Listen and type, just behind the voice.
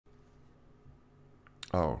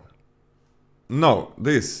Oh. No,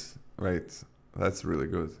 this. Wait. That's really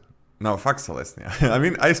good. No, fuck Celestia. I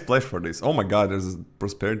mean, I splash for this. Oh my god, there's a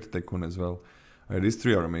Prosperity Tycoon as well. These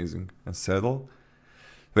three are amazing. And Saddle.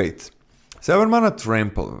 Wait. 7 mana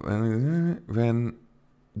Trample. When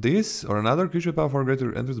this or another creature power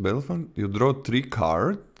greater enters the battlefield, you draw 3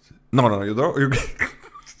 cards. No, you draw... You,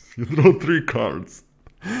 you draw 3 cards.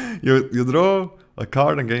 You draw a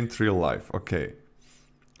card and gain 3 life. Okay.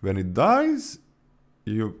 When it dies,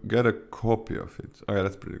 you get a copy of it. Okay,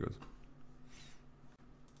 that's pretty good.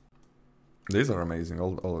 These are amazing,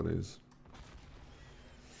 all of these.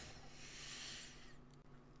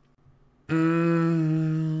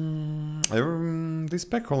 This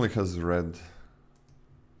pack only has red.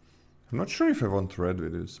 I'm not sure if I want red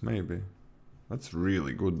with this, maybe. That's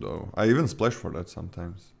really good though. I even splash for that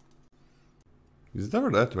sometimes. Is it ever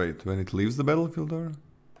that? Wait, when it leaves the battlefield or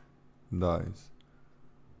dies?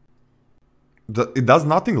 It does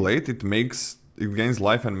nothing late, it gains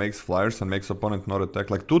life and makes flyers and makes opponent not attack.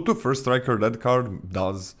 Like 2/2 first striker, that card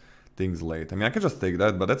does things late. I mean, I can just take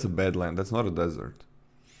that, but that's a bad land, that's not a desert.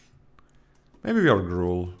 Maybe we are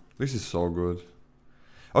Gruul. This is so good.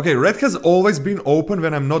 Okay, red has always been open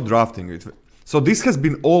when I'm not drafting it. So this has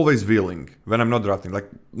been always wheeling when I'm not drafting, like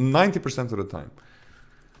 90% of the time.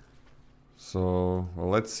 So, well,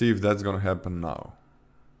 let's see if that's gonna happen now.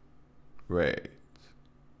 Wait.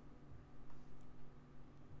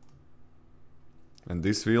 And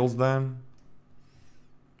this wheels then.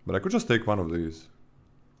 But I could just take one of these.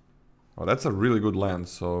 Oh, that's a really good land,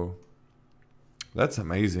 so... That's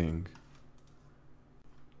amazing.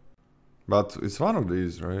 But it's one of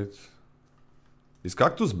these, right? Is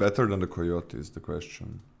Cactus better than the Coyote is the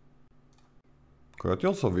question. Coyote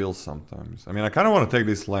also wheels sometimes. I mean, I kind of want to take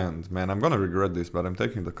this land. Man, I'm gonna regret this, but I'm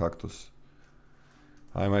taking the Cactus.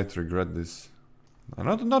 I might regret this.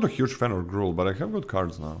 I'm not a huge fan of Gruul, but I have good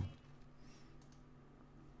cards now.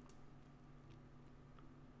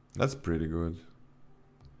 That's pretty good.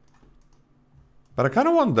 But I kind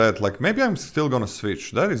of want that. Like, maybe I'm still gonna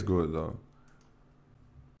switch. That is good, though.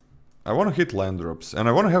 I want to hit land drops. And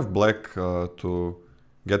I want to have black to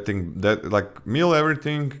getting that... Like, mill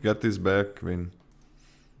everything, get this back, win.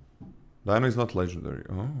 Dino is not legendary.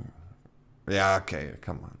 Oh. Yeah, okay,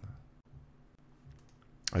 come on.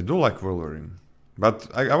 I do like Wolverine. But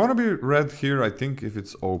I want to be red here, I think, if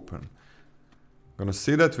it's open. Gonna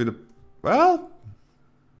see that with a... Well...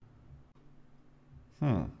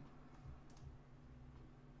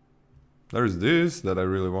 There's this that I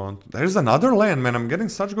really want. There's another land, man. I'm getting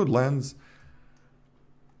such good lands.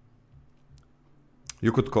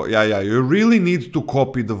 You could yeah, you really need to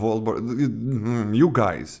copy the Volborg. You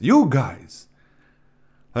guys.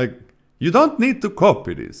 Like, you don't need to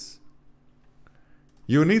copy this.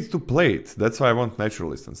 You need to play it. That's why I want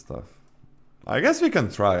Naturalist and stuff. I guess we can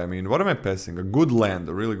try. I mean, what am I passing? A good land,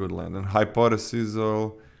 a really good land. And Hypothesis.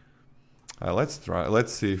 Let's try.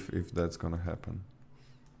 Let's see if that's gonna happen.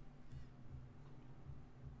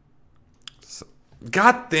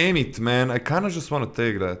 God damn it, man. I kind of just want to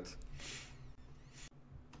take that.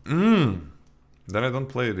 Then I don't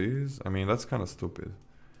play these. I mean, that's kind of stupid.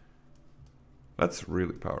 That's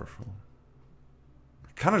really powerful.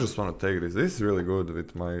 I kind of just want to take this. This is really good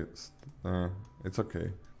with my... it's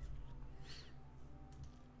okay.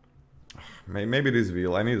 Maybe this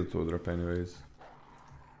wheel. I need a 2-drop anyways.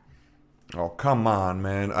 Oh, come on,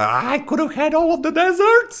 man. I could have had all of the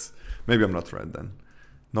deserts. Maybe I'm not red then.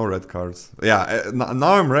 No red cards. Yeah,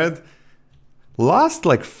 now I'm red. Last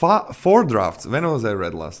like 4 drafts. When was I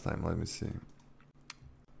red last time? Let me see.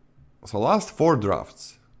 So last 4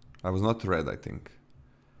 drafts. I was not red, I think.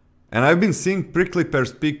 And I've been seeing Prickly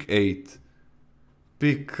Pears pick 8.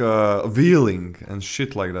 Pick wheeling and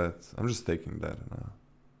shit like that. I'm just taking that now.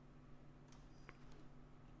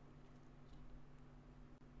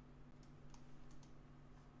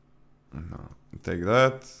 No. Take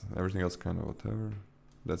that. Everything else kind of whatever.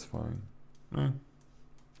 That's fine.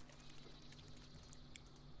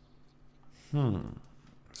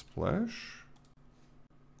 Splash?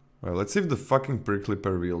 Well, let's see if the fucking Prickly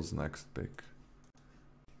Pear wheels next pick.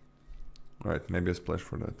 Right, maybe a splash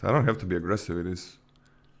for that. I don't have to be aggressive with this.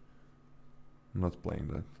 I'm not playing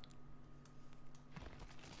that.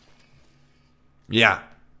 Yeah.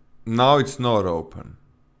 Now it's not open.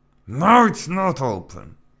 Now it's not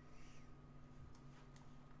open.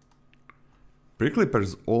 Prickly Pear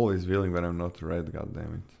is always wheeling when I'm not red,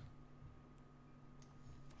 goddammit.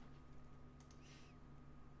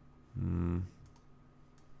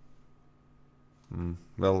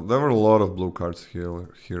 Well, there were a lot of blue cards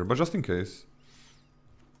here, but just in case.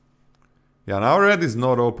 Yeah, now red is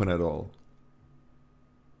not open at all.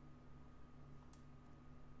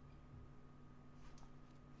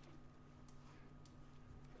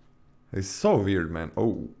 It's so weird, man.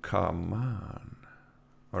 Oh, come on.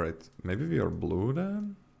 Alright, maybe we are blue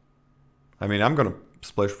then? I mean, I'm gonna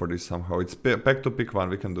splash for this somehow. It's pack to pick one,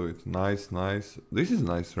 we can do it. Nice, nice. This is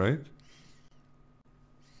nice, right?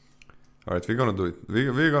 Alright, we're gonna do it.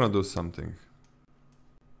 We're gonna do something.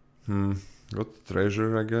 Got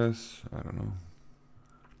treasure, I guess. I don't know.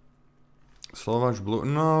 So much blue.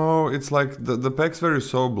 No, it's like the packs were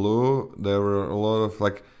so blue. There were a lot of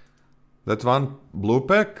like that one blue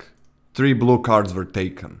pack. 3 blue cards were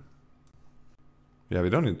taken. Yeah, we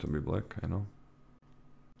don't need to be black, I know.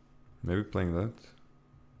 Maybe playing that.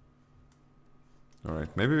 Alright,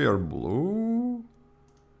 maybe we are blue.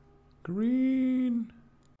 Green.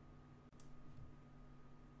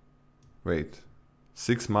 Wait.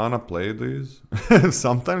 6 mana play these?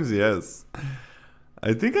 Sometimes yes.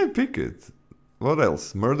 I think I pick it. What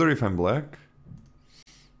else? Murder if I'm black?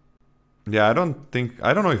 Yeah, I don't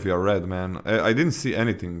know if you are red, man. I didn't see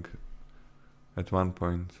anything at one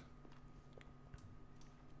point.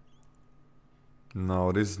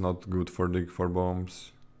 No, this is not good for dig for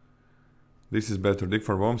bombs. This is better. Dig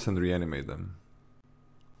for bombs and reanimate them.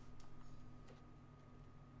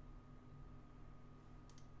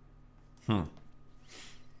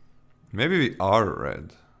 Maybe we are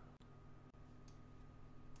red.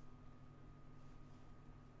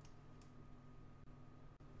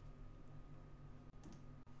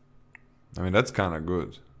 I mean, that's kind of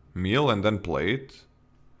good. Meal and then plate.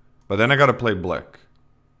 But then I gotta play black.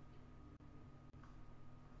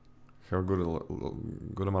 Have a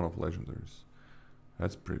good amount of legendaries.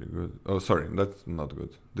 That's pretty good. Oh, sorry, that's not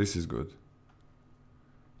good. This is good.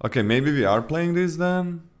 Okay, maybe we are playing this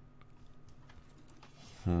then?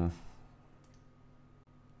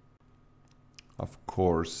 Of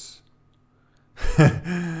course.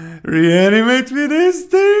 Reanimate me these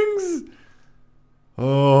things?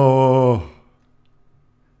 Oh.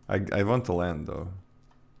 I want to land though.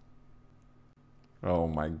 Oh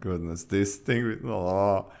my goodness, this thing with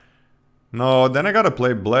no, then I gotta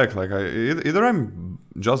play black. Like either I'm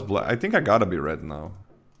just black. I think I gotta be red now.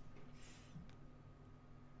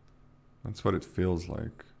 That's what it feels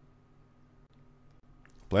like.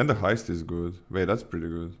 Plan the heist is good. Wait, that's pretty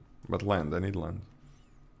good. But land, I need land.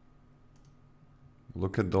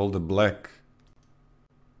 Look at all the black.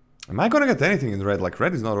 Am I gonna get anything in red? Like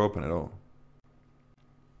red is not open at all.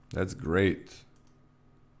 That's great.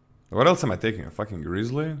 What else am I taking? A fucking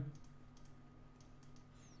grizzly?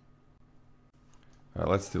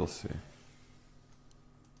 Let's still see.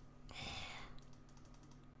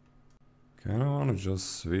 Kinda wanna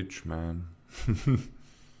just switch, man.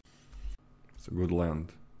 It's a good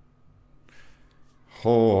land.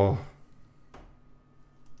 Oh.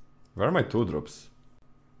 Where are my 2-drops?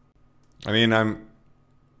 I mean, I'm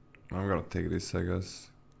gonna take this, I guess.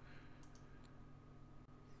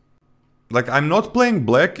 Like, I'm not playing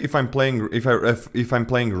black if I'm playing if I'm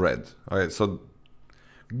playing red. Alright, so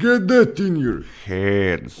get that in your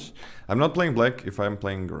heads. I'm not playing black if I'm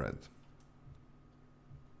playing red.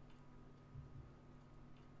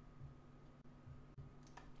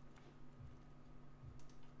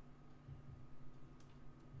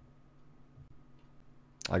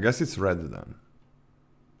 I guess it's red then.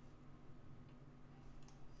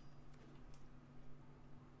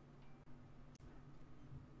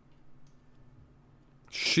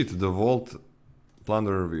 Shit, the vault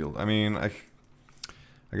plunder revealed. I mean, I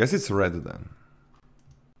guess it's red then.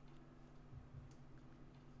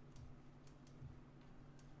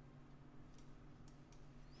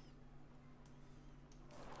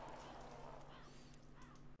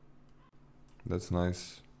 That's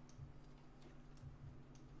nice.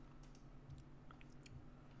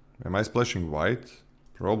 Am I splashing white?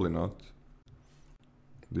 Probably not.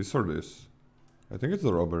 This or this? I think it's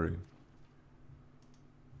the robbery.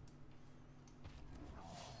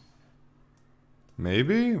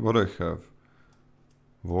 Maybe? What do I have?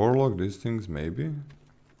 Warlock, these things, maybe?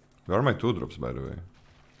 Where are my 2-drops, by the way?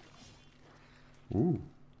 Ooh.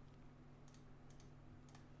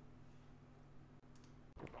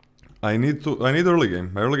 I need early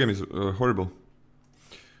game. My early game is horrible.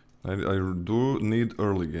 I do need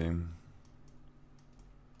early game.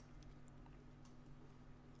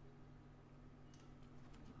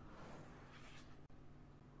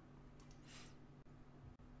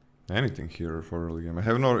 Anything here for early game. I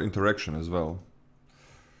have no interaction as well.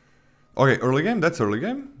 Okay, early game? That's early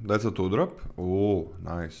game? That's a 2-drop? Oh,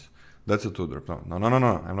 nice. That's a 2-drop. No.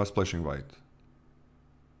 I'm not splashing white.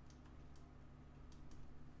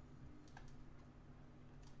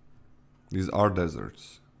 These are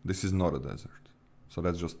deserts. This is not a desert. So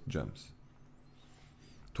that's just gems.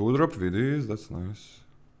 2-drop with these, that's nice.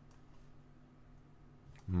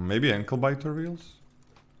 Maybe ankle biter wheels?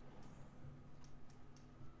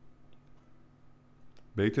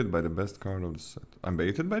 Baited by the best card of the set. I'm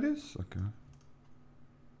baited by this? Okay.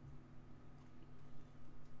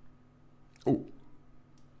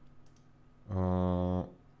 Oh.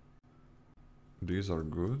 These are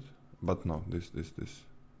good. But no, this.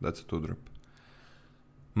 That's a 2-drop.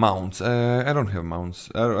 Mounts. I don't have mounts.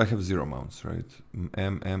 I have 0 mounts, right?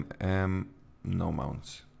 No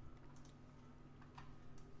mounts.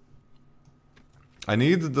 I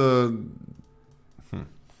need the...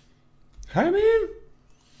 I mean...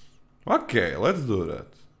 Okay, let's do that.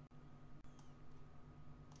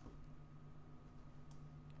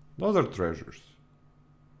 Those are treasures.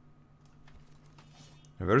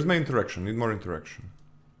 Where's my interaction? Need more interaction.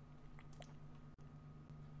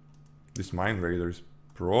 This Mind Raider is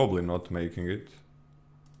probably not making it.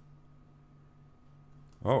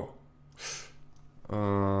 Oh.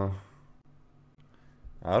 I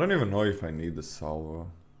don't even know if I need the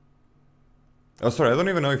salvo. Oh, sorry, I don't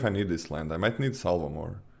even know if I need this land. I might need salvo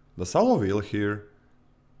more. The salvo wheel here.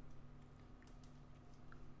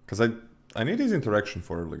 Because I need his interaction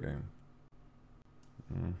for early game.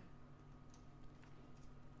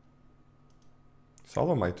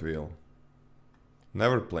 Salvo might wheel.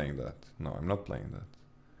 Never playing that. No, I'm not playing that.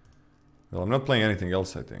 Well, I'm not playing anything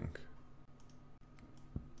else, I think.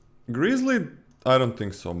 Grizzly, I don't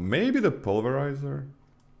think so. Maybe the Pulverizer?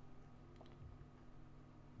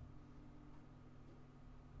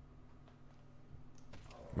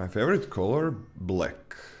 My favorite color?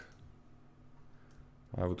 Black.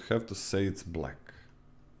 I would have to say it's black.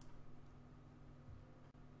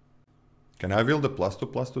 Can I wheel the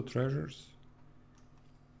 +2/+2 treasures?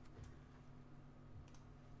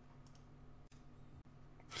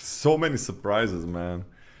 So many surprises, man.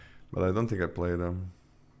 But I don't think I play them.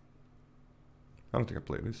 I don't think I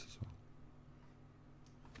play this. So.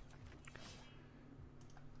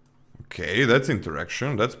 Okay, that's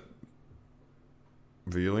interaction. That's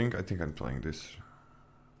wheeling. I think I'm playing this.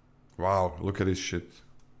 Wow, look at this shit.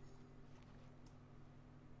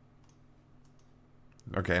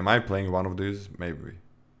 Okay, am I playing one of these? Maybe.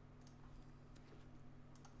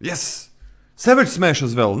 Yes! Savage Smash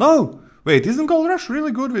as well. No! Wait, isn't Gold Rush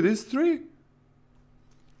really good with these 3?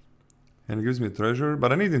 And it gives me a treasure,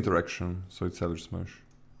 but I need interaction, so it's Savage Smash.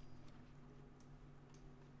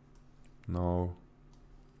 No.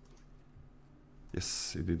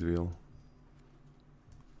 Yes, it did wheel.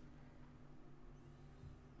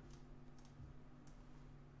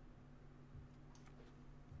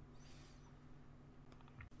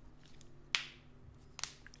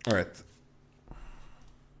 Alright.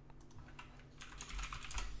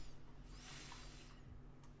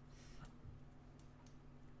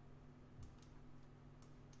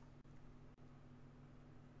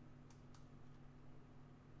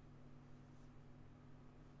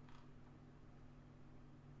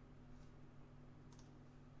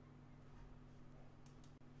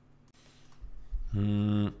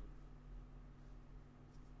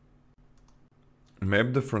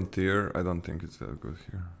 Map the Frontier, I don't think it's that good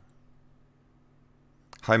here.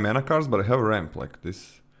 High mana cards, but I have a ramp like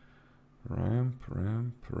this.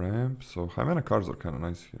 Ramp. So high mana cards are kind of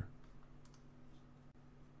nice here.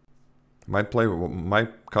 Might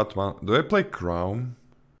cut one. Do I play Crown?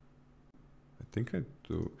 I think I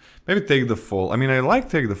do. Maybe Take the Fall. I mean, I like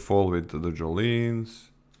Take the Fall with the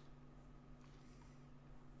Jolines.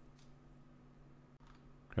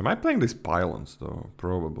 Am I playing these pylons though?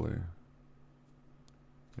 Probably.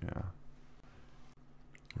 Yeah.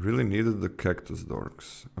 Really needed the Cactus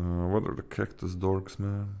Dorks. What are the Cactus Dorks,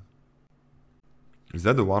 man? Is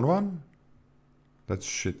that the 1/1? That's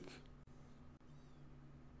shit.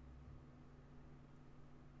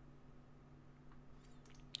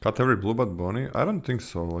 Cut every blue but Bonnie? I don't think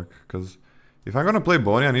so, like, cause if I'm gonna play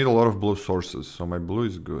Bonnie, I need a lot of blue sources, so my blue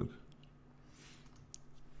is good.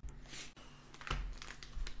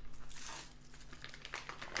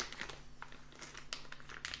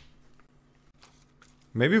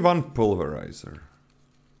 Maybe one Pulverizer.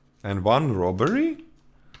 And one Robbery?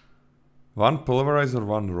 One Pulverizer,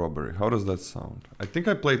 one Robbery. How does that sound? I think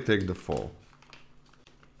I play Take the Fall.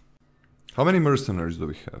 How many Mercenaries do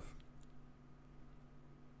we have?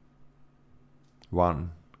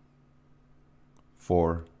 1,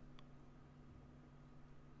 4,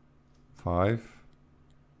 5.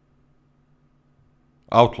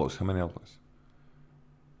 Outlaws. How many Outlaws?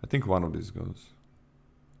 I think one of these goes.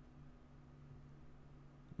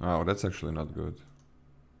 Oh, that's actually not good.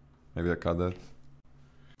 Maybe I cut that.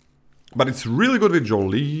 But it's really good with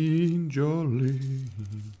Jolene.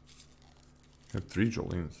 I have 3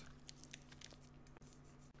 Jolines.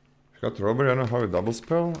 Got robbery, I don't have a double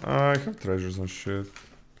spell. I have treasures and shit.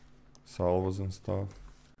 Salvos and stuff.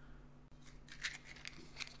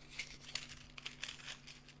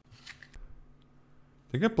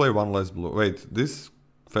 I think I play one less blue. Wait, this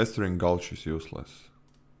Festering Gulch is useless.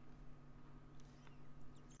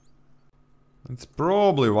 It's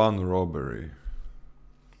probably one robbery.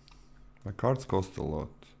 My cards cost a lot.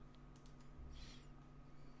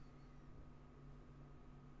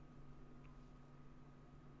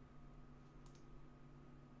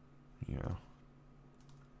 Yeah.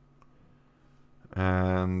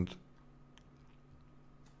 And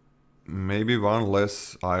maybe one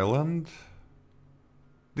less island.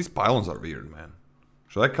 These pylons are weird, man.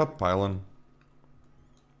 Should I cut pylon?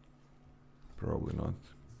 Probably not.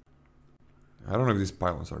 I don't know if these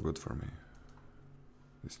pylons are good for me.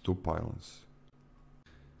 These two pylons.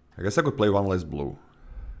 I guess I could play one less blue.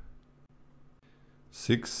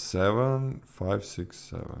 6, 7, 5, 6,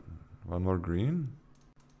 7. One more green?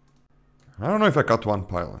 I don't know if I cut one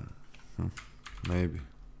pylon. Maybe.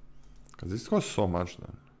 Because this costs so much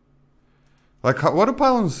then. Like, what do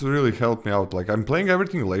pylons really help me out? Like, I'm playing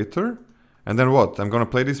everything later. And then what? I'm gonna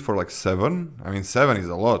play this for like 7? I mean, 7 is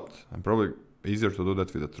a lot. I'm probably easier to do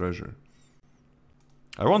that with a treasure.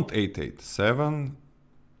 I want 8, 8. 7,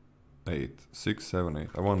 8. 6, 7, 8.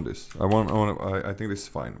 I want this. I think this is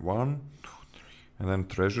fine. 1, 2, 3. And then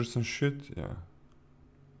treasures and shit. Yeah.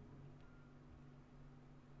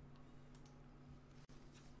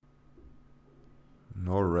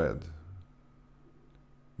 No red.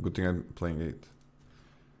 Good thing I'm playing 8.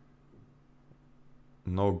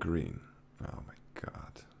 No green. Oh my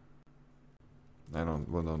god. I don't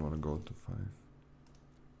want to go to 5.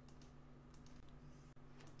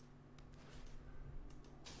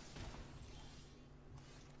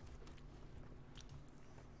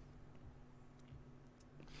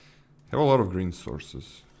 Have a lot of green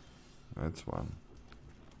sources. That's one.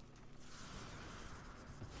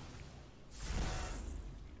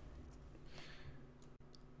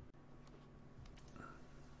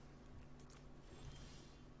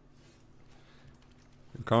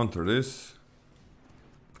 Counter this.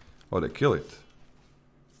 Oh, they kill it.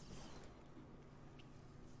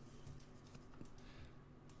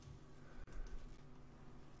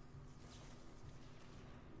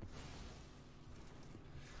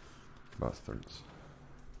 Bastards.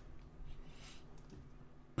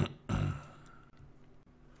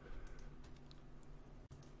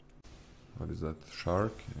 What is that?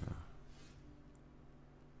 Shark? Yeah.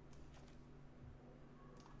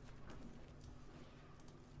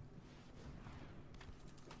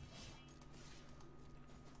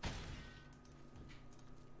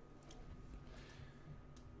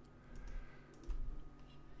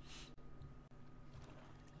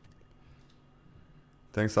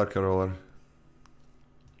 Thanks, Arca Roller.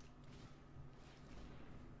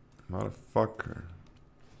 Motherfucker.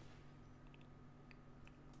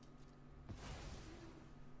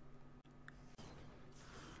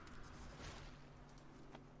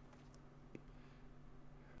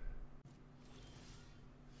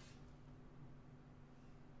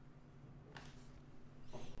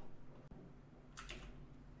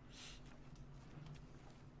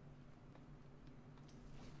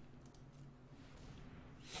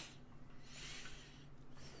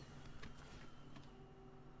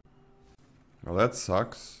 Well, that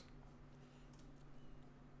sucks.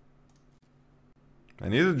 I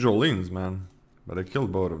needed Jolene's, man. But I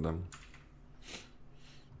killed both of them.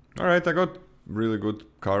 Alright, I got really good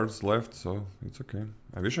cards left, so it's okay.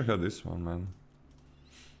 I wish I had this one, man.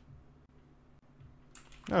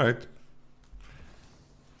 Alright.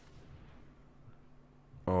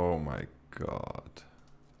 Oh my god.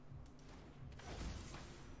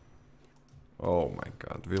 Oh my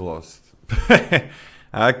god, we lost.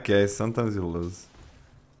 Okay, sometimes you lose.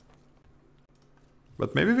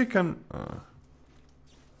 But maybe we can...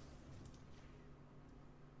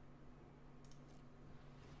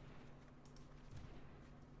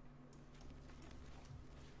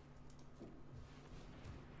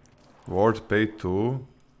 Ward pay 2.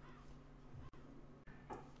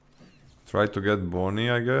 Try to get Bonnie,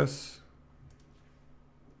 I guess.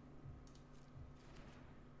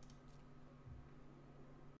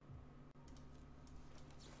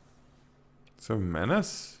 It's a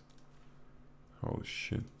menace? Holy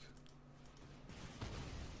shit.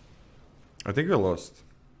 I think we lost.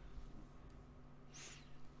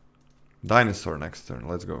 Dinosaur next turn,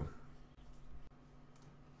 let's go.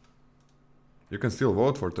 You can still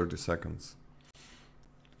vote for 30 seconds.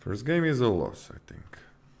 First game is a loss, I think.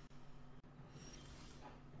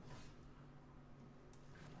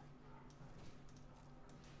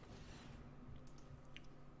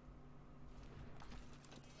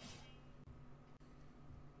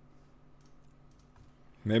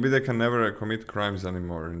 Maybe they can never commit crimes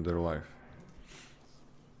anymore in their life.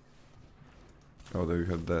 Oh, there you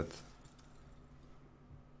had that.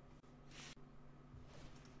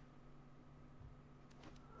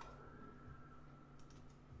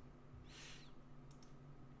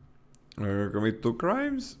 Commit 2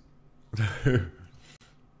 crimes?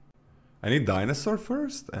 I need dinosaur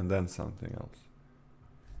first and then something else.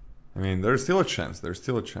 I mean, there's still a chance,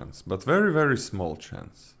 but very, very small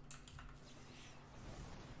chance.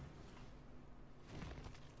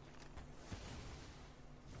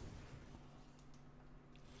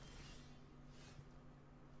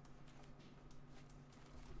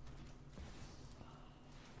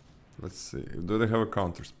 Let's see, do they have a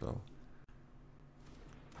counter spell?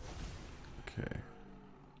 Okay.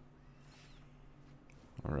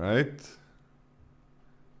 Alright.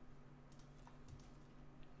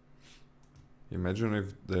 Imagine if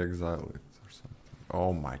they exile it or something.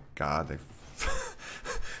 Oh my god, they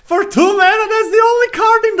for 2 mana, that's the only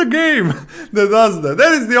card in the game that does that.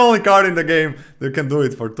 That is the only card in the game that can do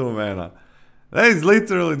it for 2 mana. That is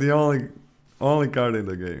literally the only card in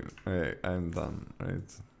the game. Hey, I'm done,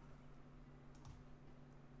 right?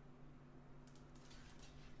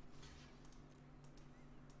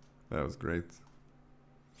 That was great.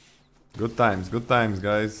 Good times,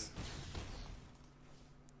 guys.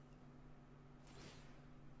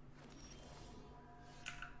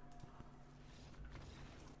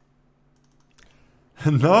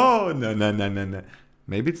 No.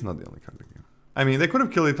 Maybe it's not the only card in the game. I mean, they could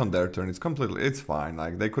have killed it on their turn. It's fine.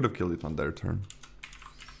 Like, they could have killed it on their turn.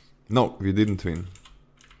 No, we didn't win.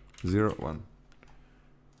 0-1.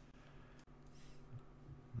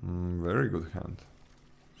 Very good hand.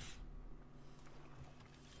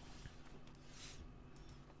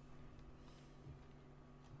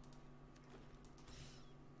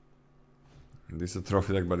 This is a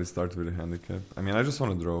trophy deck, but it starts with a handicap. I mean, I just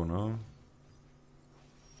want to draw, no?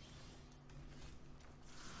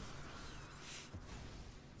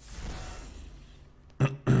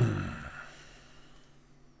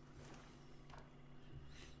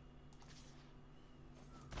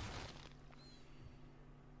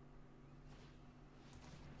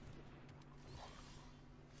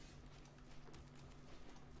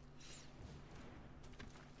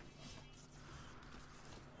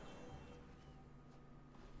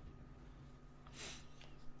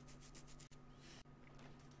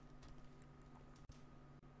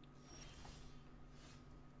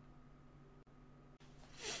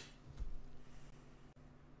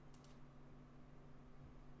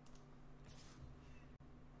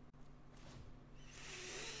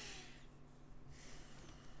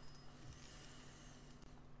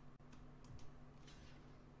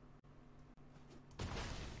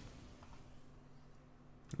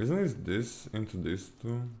 Isn't it this into this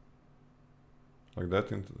too? Like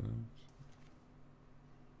that into that?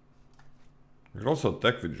 You can also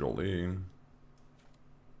attack with Jolene.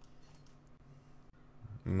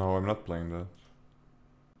 No, I'm not playing that.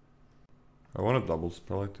 I want a double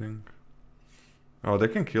spell, I think. Oh, they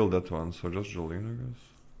can kill that one, so just Jolene, I guess.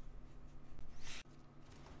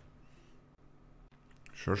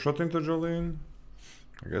 Sure shot into Jolene?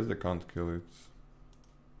 I guess they can't kill it.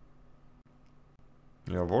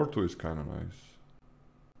 Yeah, War 2 is kinda nice.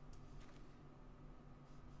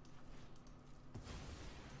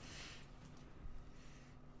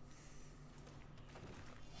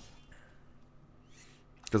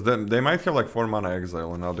 Because then they might have like 4 mana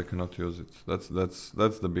exile and now they cannot use it. That's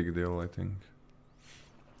the big deal, I think.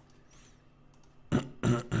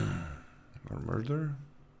 Or murder?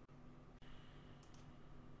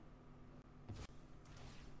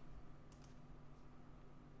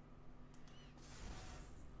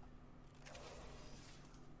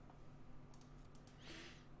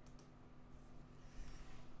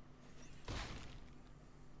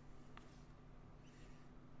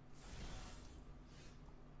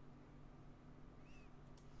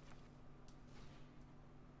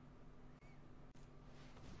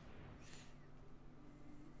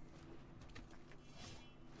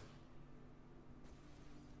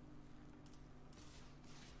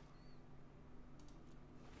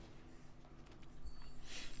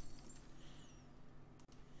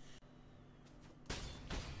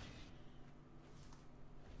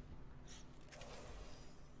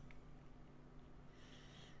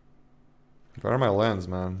 Where are my lands,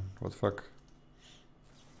 man? What the fuck?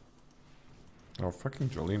 Oh, fucking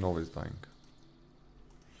Jolene always dying.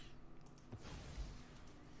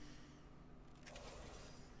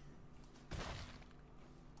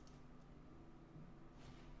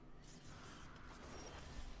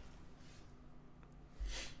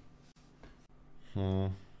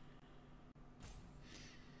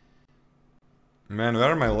 Man,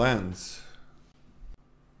 where are my lands?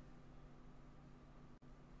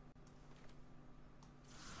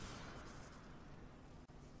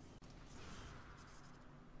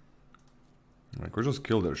 I could just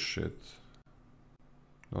kill their shit.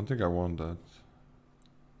 Don't think I want that.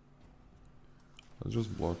 Let's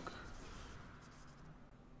just block.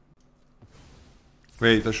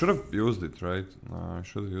 Wait, I should have used it, right? No, I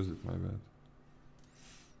should have used it, my bad.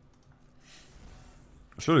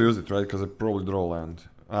 I should have used it, right? Because I probably draw land.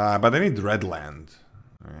 But I need red land.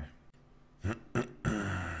 Where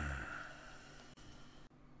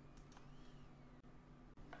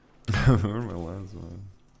are my lands, man?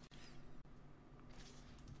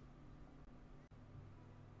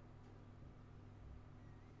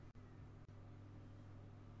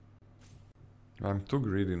 I'm too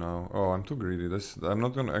greedy now. Oh, I'm too greedy. I'm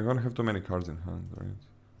gonna have too many cards in hand, right?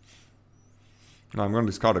 No, I'm gonna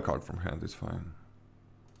discard a card from hand, it's fine.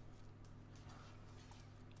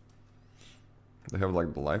 They have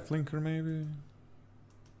like the lifelinker maybe?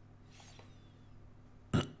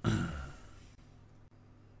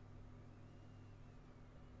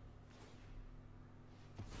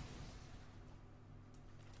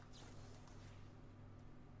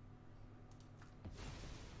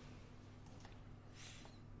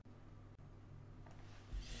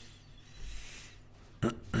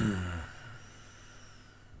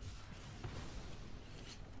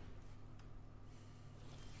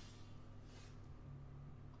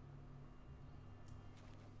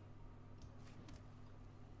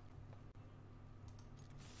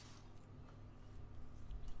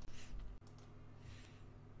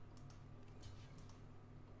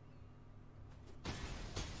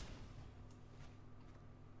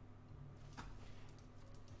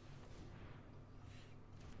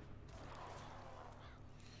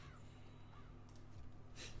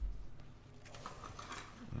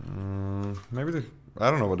 Maybe they...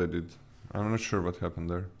 I don't know what they did. I'm not sure what happened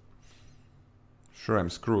there. Sure, I'm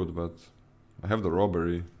screwed, but I have the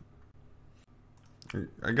robbery.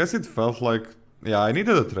 I guess it felt like... Yeah, I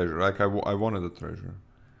needed a treasure. Like, I wanted a treasure.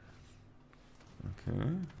 Okay.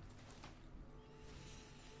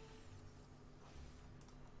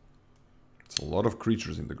 It's a lot of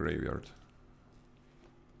creatures in the graveyard.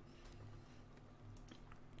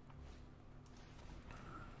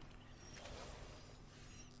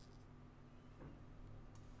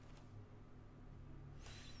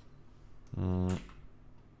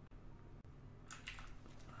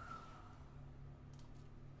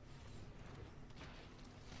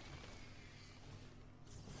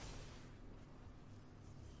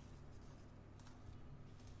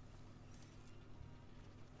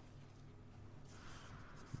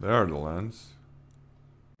 There are the lands.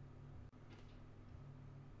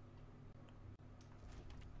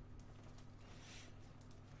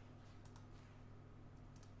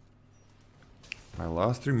 My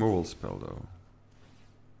last removal spell though.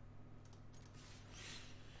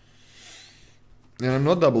 And I'm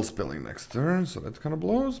not double spelling next turn, so that kind of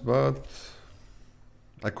blows, but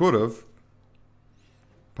I could have.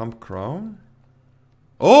 Pump Crown.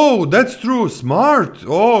 Oh, that's true. Smart.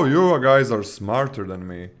 Oh, you guys are smarter than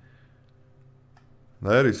me.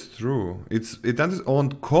 That is true. It ends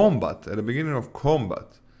on combat, at the beginning of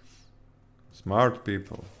combat. Smart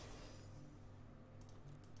people.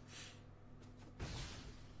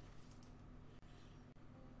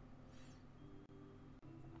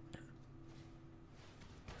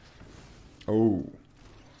 Oh.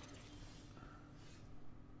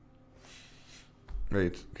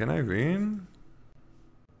 Wait, can I win?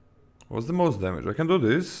 What's the most damage? I can do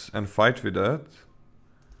this and fight with that.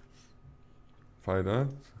 Fight that.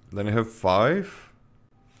 Then I have 5.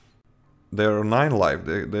 They are 9 life.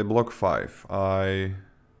 They block 5. I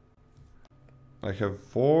have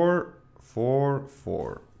 4, 4,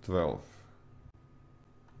 4, 12.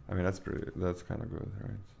 I mean that's kind of good,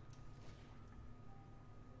 right?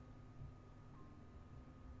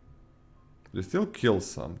 They still kill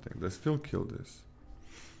something. They still kill this.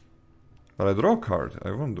 But I draw a card.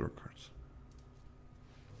 I won't draw cards.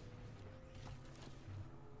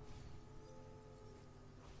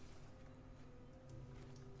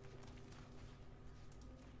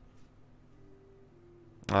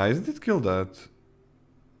 Isn't it kill that?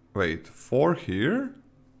 Wait, 4 here?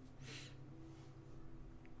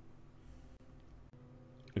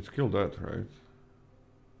 It's killed that, right?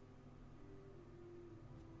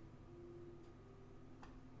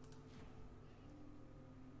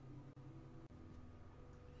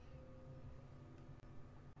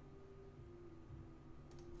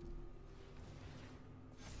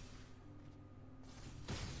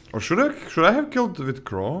 Or should I have killed with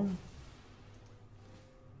Chrome?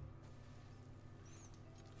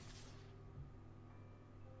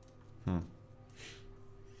 Hmm.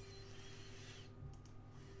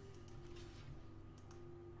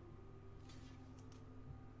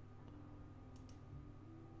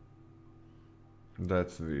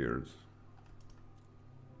 That's weird.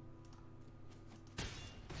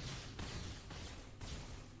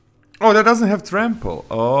 Oh, that doesn't have trample.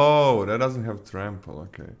 Oh, that doesn't have trample.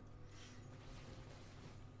 Okay.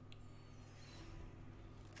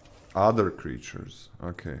 Other creatures.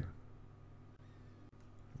 Okay.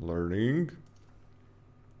 Learning.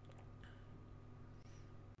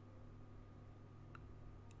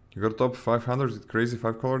 You got top 500 with crazy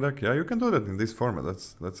 5-color deck? Yeah, you can do that in this format.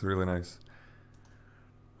 That's really nice.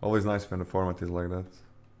 Always nice when the format is like that.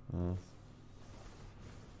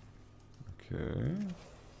 Okay.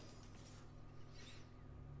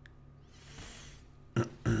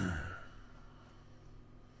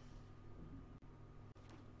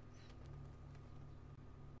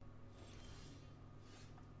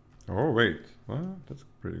 Oh wait, well, that's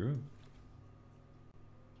pretty good.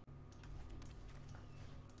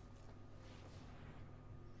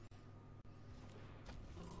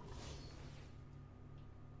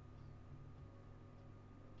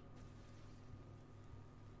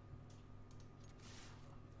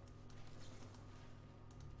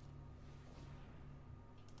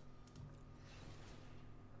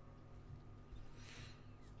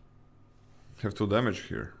 Have 2 damage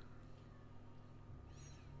here.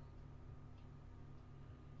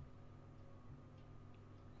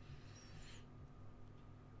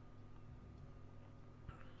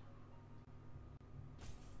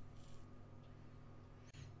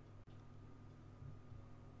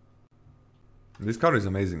 This card is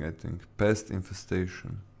amazing, I think. Pest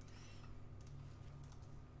Infestation.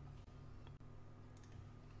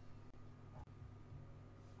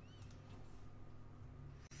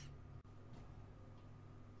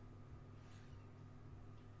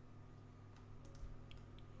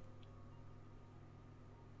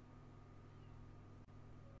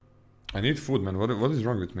 I need food, man. What is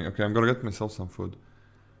wrong with me? Okay, I'm gonna get myself some food.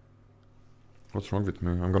 What's wrong with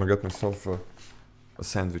me? I'm gonna get myself a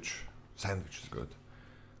sandwich. Sandwich is good.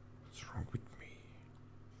 What's wrong with me?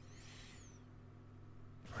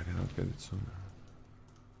 Why did I not get it sooner?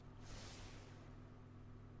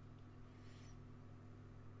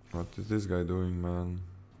 What is this guy doing, man?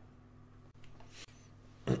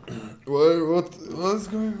 What's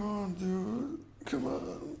going on, dude? Come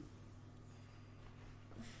on.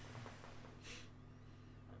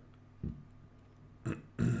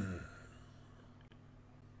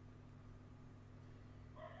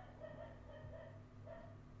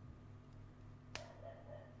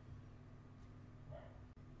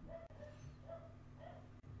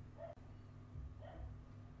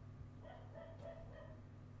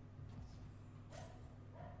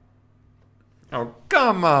 Oh,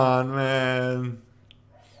 come on, man.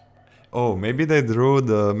 Oh, maybe they drew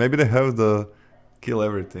the... Maybe they have the kill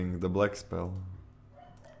everything, the black spell.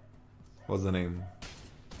 What's the name?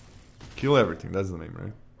 Kill everything, that's the name,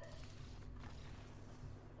 right?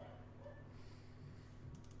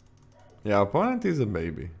 Yeah, opponent is a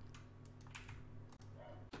baby.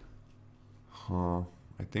 Huh.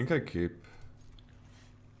 I think I keep.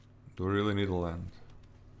 Do I really need a land?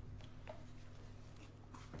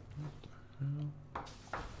 What the hell?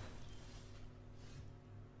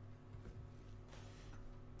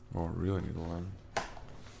 Oh, I really need a land.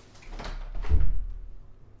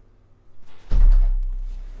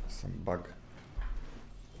 Some bug.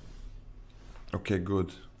 Okay,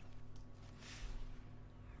 good.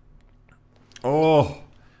 Oh,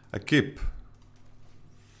 I keep.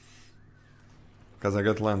 Because I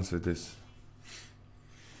got lands with this.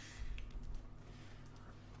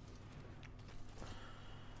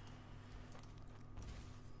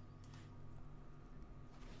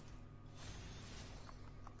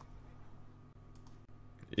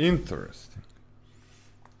 Interesting.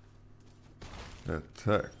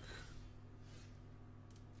 Attack.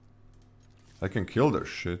 I can kill their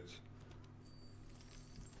shit.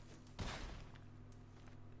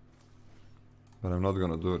 But I'm not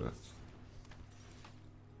gonna do that.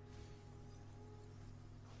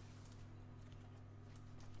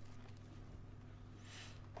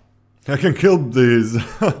 I can kill these.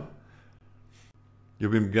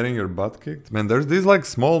 You've been getting your butt kicked? Man, there's these like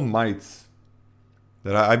small mites.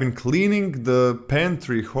 That I've been cleaning the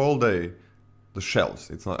pantry whole day. The shelves.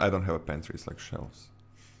 It's not. I don't have a pantry. It's like shelves.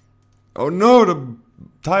 Oh no! The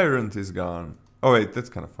tyrant is gone. Oh wait, that's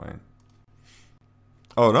kind of fine.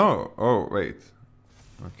 Oh no! Oh wait.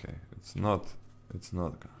 Okay, it's not. It's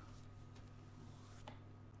not gone.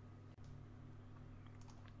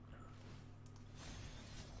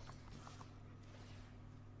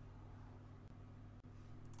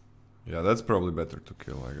 Yeah, that's probably better to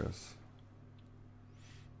kill, I guess.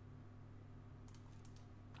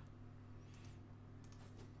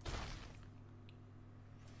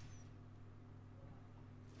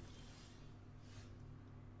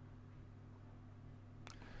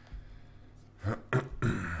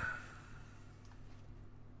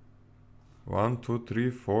 One, two, three,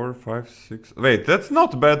 four, five, six. Wait, that's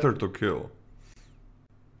not better to kill.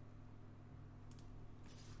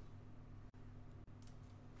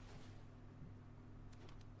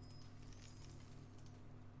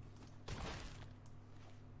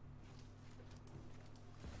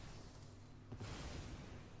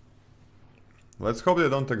 Let's hope they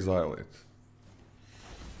don't exile it.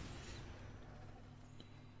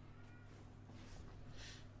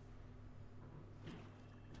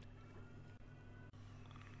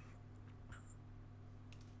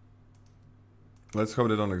 Let's hope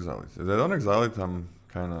they don't exile it. If they don't exile it, I'm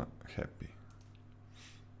kinda happy.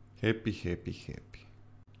 Happy.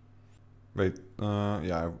 Wait,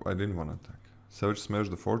 yeah, I didn't want to attack. Savage smash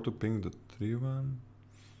the 4 to ping the 3-1.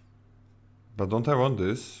 But don't I want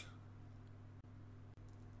this?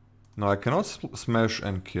 No, I cannot smash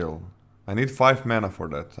and kill. I need 5 mana for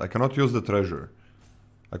that. I cannot use the treasure.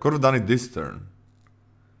 I could have done it this turn.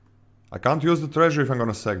 I can't use the treasure if I'm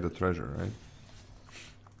gonna sack the treasure, right?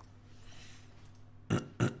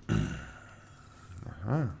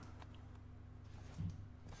 Uh-huh.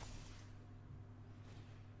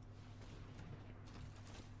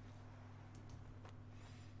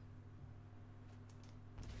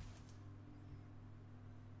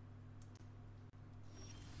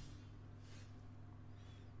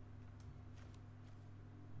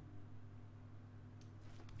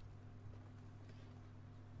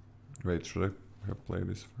 Wait, should I have played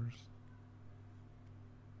this first?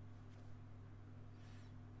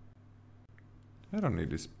 I don't need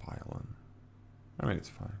this pylon. I mean, it's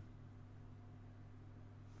fine.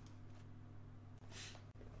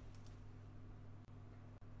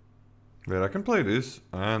 Wait, I can play this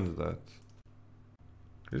and that.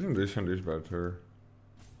 Isn't this and this better?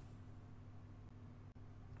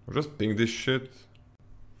 Or just ping this shit?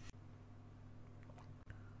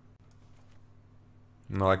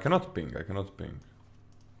 No, I cannot ping, I cannot ping.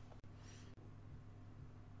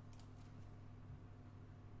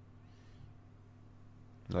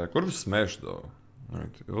 I could have smashed though. Right.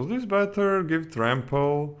 Was this better? Give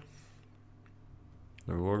trample.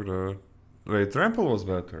 Wait, trample was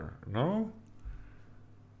better, no?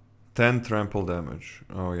 10 trample damage.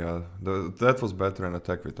 Oh yeah, that was better and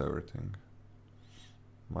attack with everything.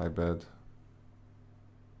 My bad.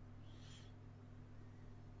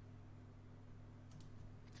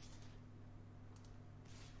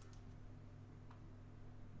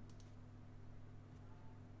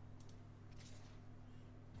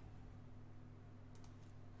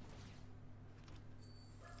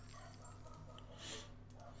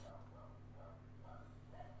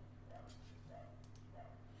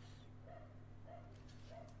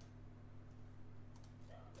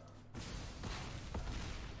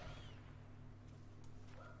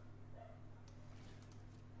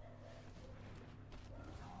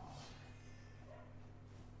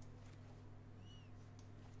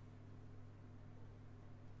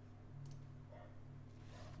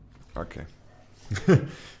 Okay.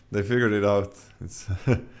 They figured it out. It's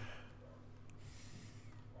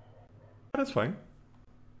that's fine.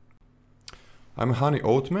 I'm a honey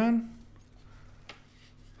oat man.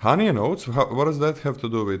 Honey and oats? What does that have to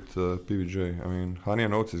do with PBJ? I mean, honey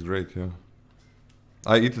and oats is great, yeah.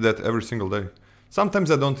 I eat that every single day. Sometimes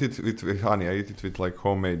I don't eat it with honey, I eat it with like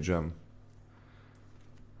homemade jam.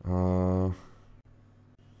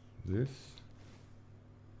 This.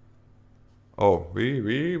 Oh,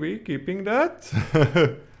 we keeping that?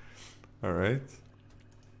 Alright.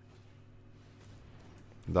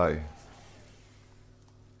 Die.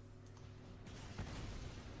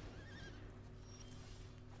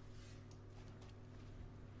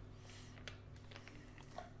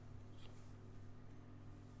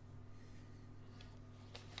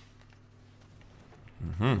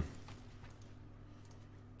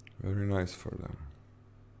 Very nice for them.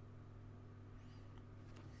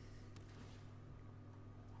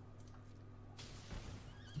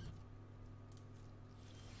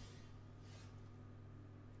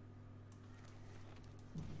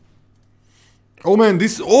 Oh man,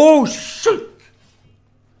 this. Oh shit!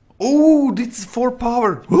 Oh, this is 4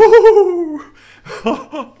 power.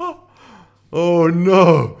 Oh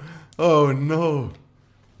no! Oh no!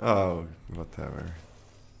 Oh, whatever.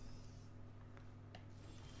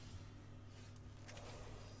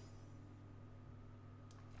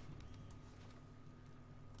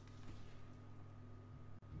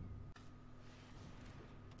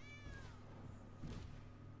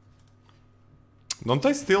 Don't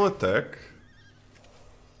I still attack?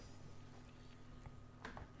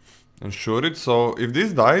 And shoot it, so if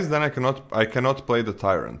this dies, then I cannot play the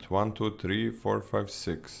Tyrant. 1, 2, 3, 4, 5,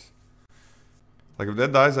 6. Like if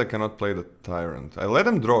that dies, I cannot play the Tyrant. I let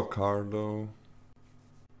him draw a card though.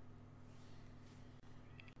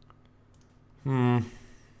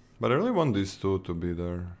 But I really want these two to be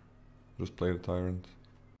there. Just play the Tyrant.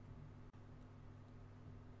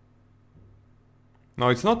 No,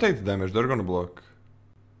 it's not 8 damage, they're gonna block.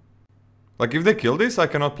 Like if they kill this, I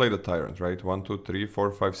cannot play the Tyrant, right? 1, 2, 3,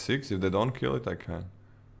 4, 5, 6. If they don't kill it, I can.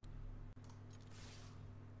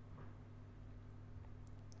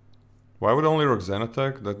 Why would only Roxanne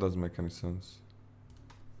attack? That doesn't make any sense.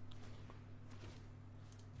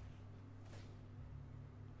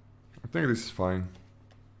 I think this is fine.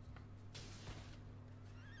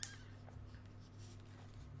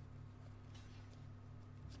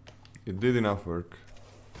 It did enough work.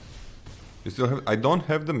 You still have. I don't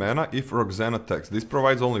have the mana if Roxanne attacks. This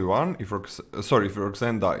provides only one. If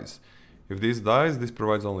Roxanne dies. If this dies, this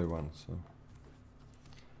provides only one. So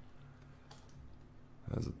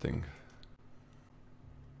that's the thing.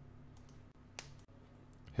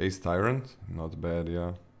 Haste Tyrant, not bad,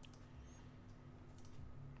 yeah.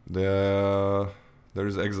 There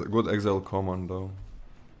is good exile command though.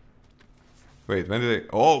 Wait, when did they?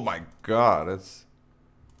 Oh my god,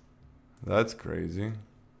 that's crazy.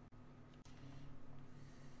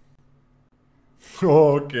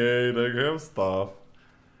 Okay, they have stuff.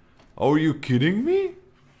 Oh, are you kidding me?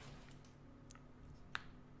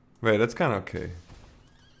 Wait, that's kind of okay.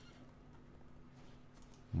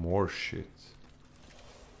 More shit.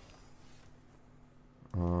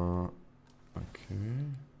 Okay.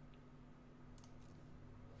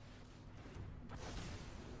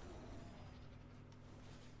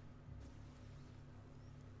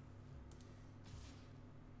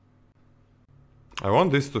 I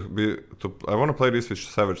want this to be I want to play this with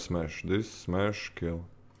Savage Smash. This smash kill.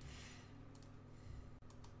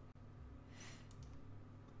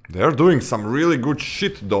 They're doing some really good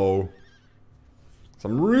shit though.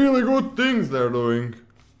 Some really good things they're doing.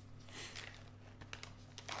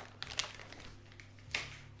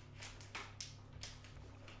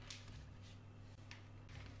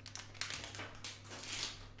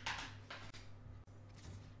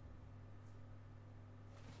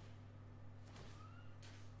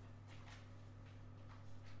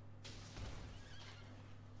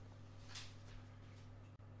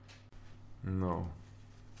 No.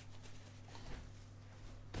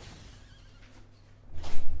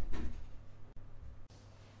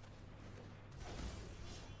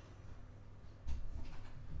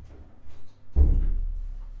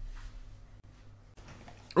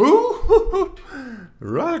 Ooh!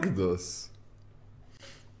 Rakdos!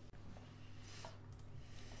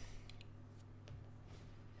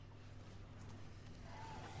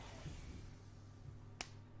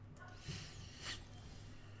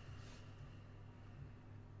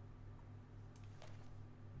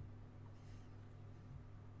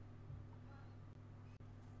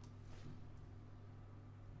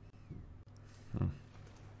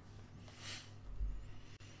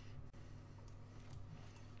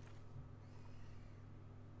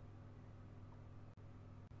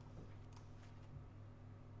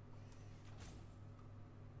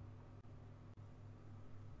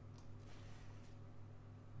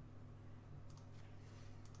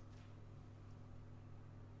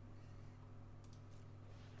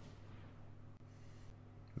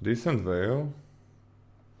 Decent Veil.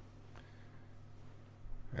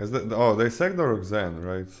 Is that, oh, they sacked the Roxanne,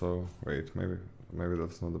 right? So wait, maybe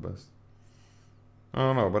that's not the best.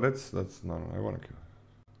 Oh no, but that's no, I wanna kill it.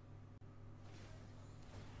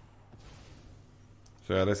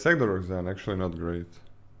 So yeah, they sacked the Roxanne, actually not great.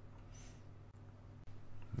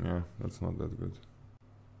 Yeah, that's not that good.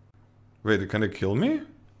 Wait, can they kill me?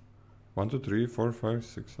 1, 2, 3, 4, 5,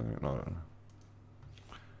 6, 7. No.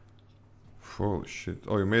 Holy shit.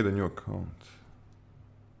 Oh, you made a new account.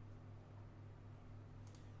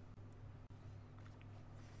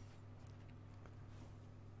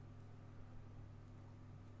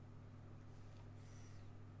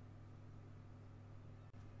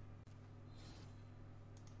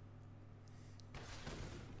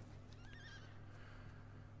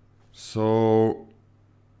 So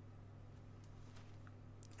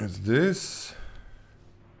it's this.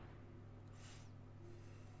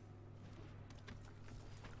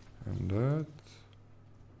 And that.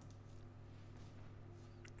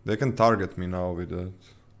 They can target me now with that.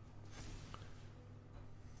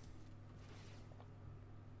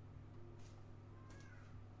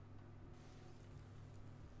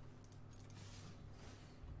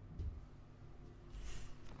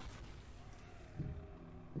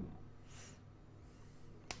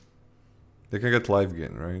 They can get life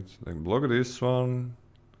gain, right? Like block this one.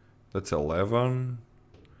 That's 11.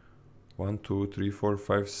 1, 2, 3, 4,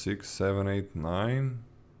 5, 6, 7, 8, 9.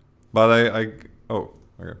 But oh,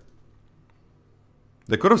 okay.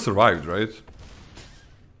 They could have survived, right?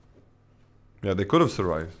 Yeah, they could have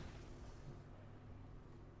survived.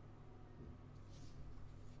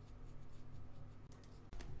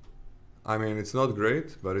 I mean, it's not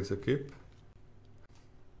great, but it's a keep.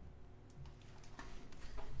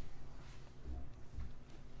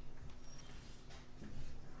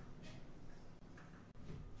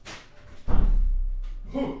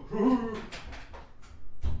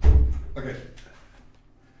 Okay.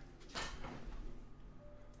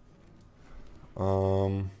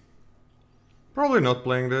 Probably not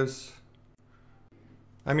playing this.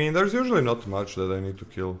 I mean, there's usually not much that I need to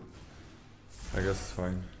kill. I guess it's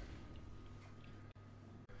fine.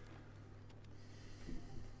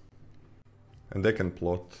 And they can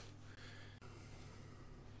plot.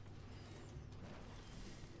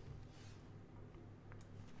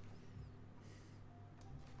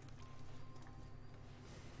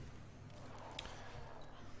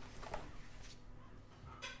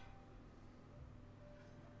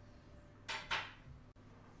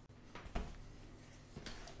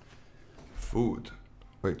 Food.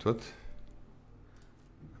 Wait, what?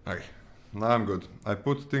 Okay, now I'm good. I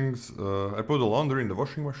put things, I put the laundry in the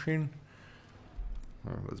washing machine.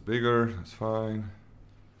 That's bigger, that's fine.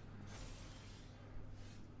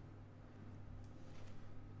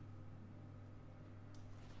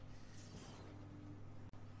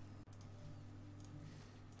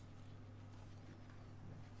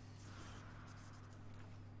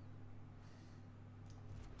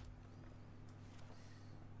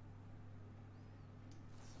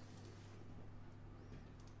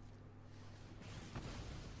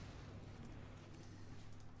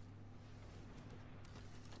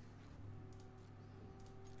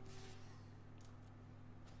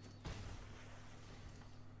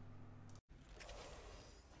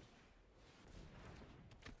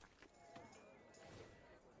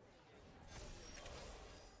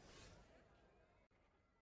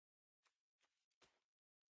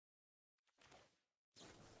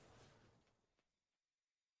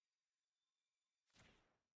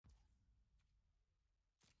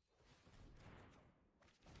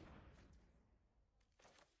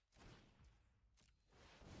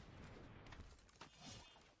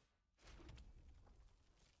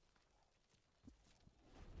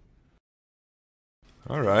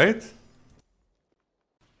 All right.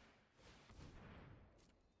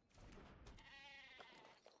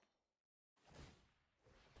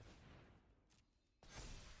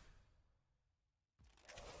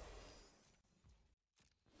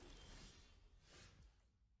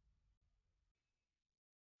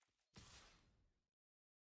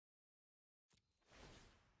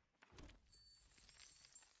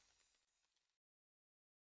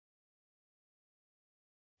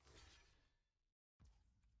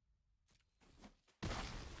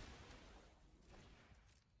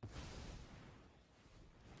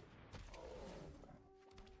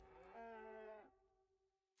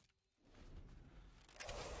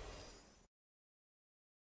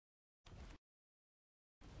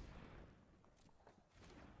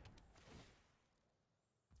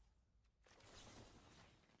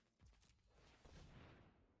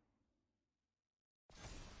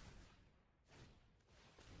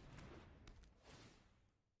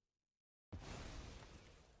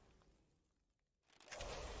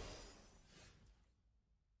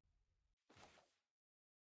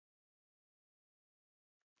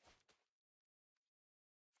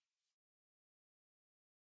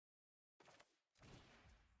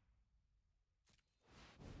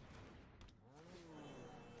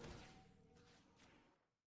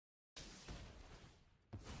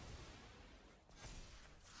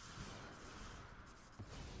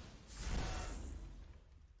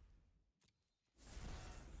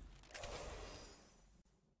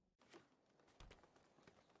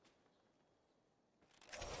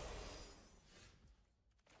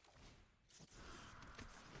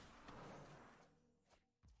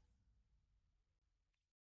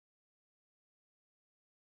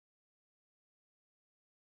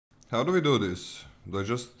 How do we do this? Do I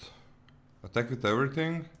just attack with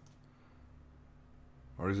everything?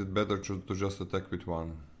 Or is it better to just attack with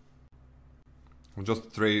one? I'll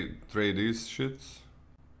just trade these shits.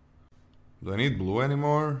 Do I need blue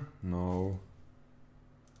anymore? No.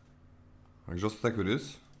 I just attack with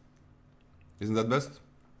this? Isn't that best?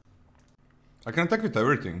 I can attack with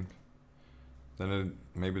everything. Then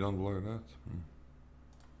I maybe don't block that.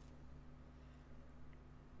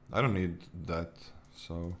 I don't need that,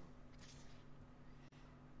 so...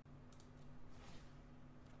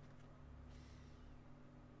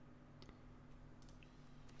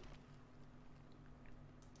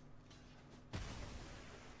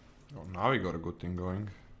 Now we got a good thing going.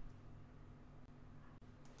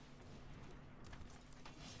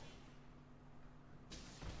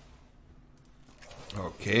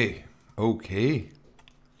 Okay. Okay.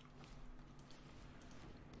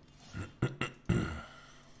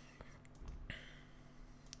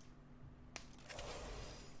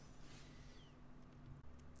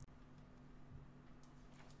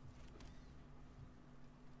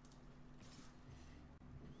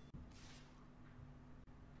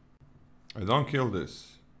 I don't kill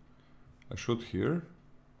this. I shoot here.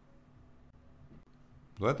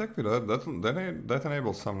 Do I attack with that? That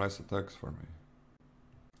enables some nice attacks for me.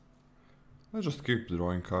 Let's just keep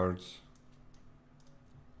drawing cards.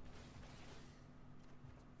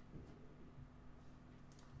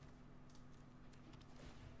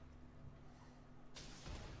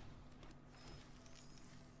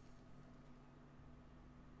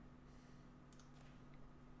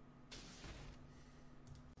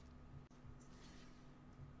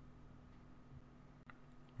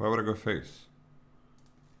 Why would I go face?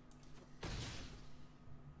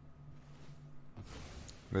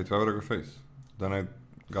 Wait, why would I go face? Then I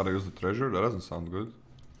gotta use the treasure? That doesn't sound good.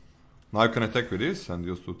 Now I can attack with this and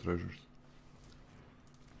use 2 treasures.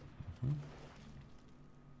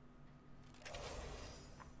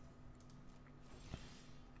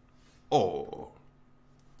 Oh!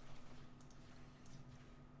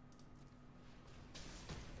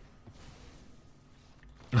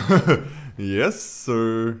 Yes,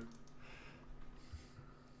 sir.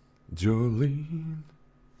 Jolene.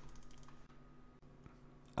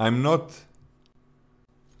 I'm not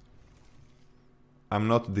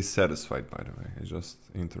dissatisfied, by the way. It's just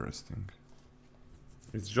interesting.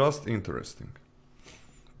 It's just interesting.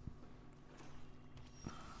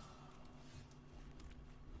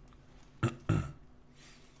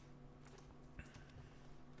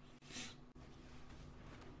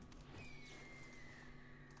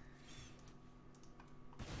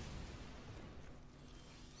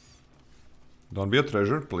 Don't be a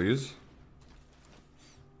treasure, please.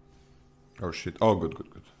 Oh shit. Oh, good, good,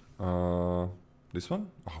 good. This one?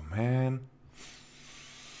 Oh man.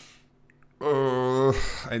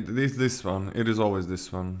 This one. It is always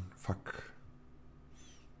this one. Fuck.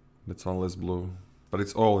 That's one less blue. But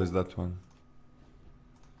it's always that one.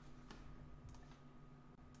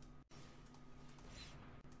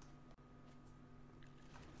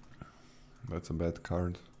 That's a bad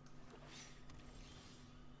card.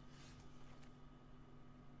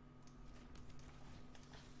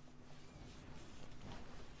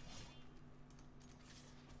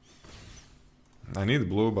 I need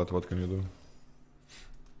blue, but what can you do?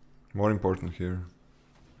 More important here.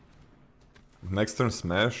 Next turn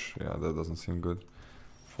smash? Yeah, that doesn't seem good.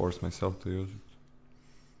 Force myself to use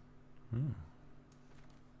it.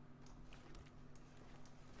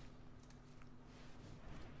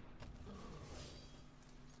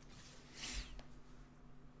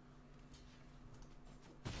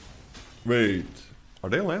 Wait, are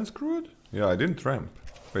they land screwed? Yeah, I didn't ramp.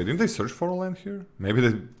 Wait, didn't they search for a land here? Maybe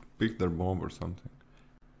they picked their bomb or something.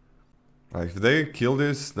 If they kill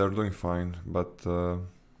this, they're doing fine, but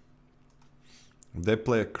if they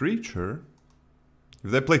play a creature,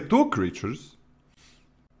 if they play 2 creatures,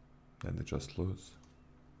 then they just lose.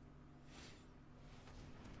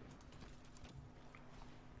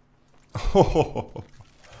 Oh,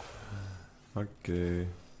 okay.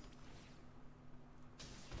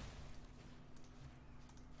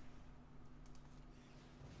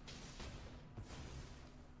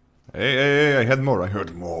 Hey, I had more, I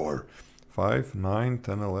heard more. 5, 9,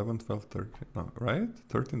 10, 11, 12, 13. No, right?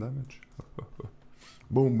 13 damage.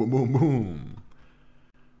 Boom, boom, boom, boom.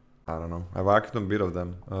 I don't know. I've acted on a bit of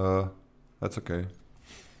them. That's okay.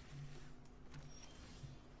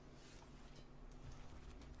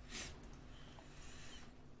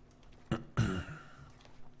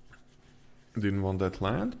 Didn't want that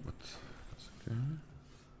land, but that's okay.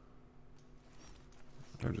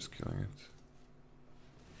 I'm just killing it.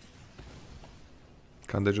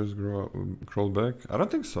 Can they just crawl back? I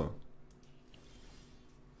don't think so.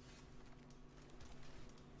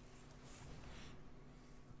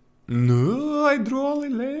 No, I drew only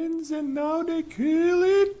lands and now they kill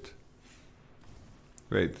it.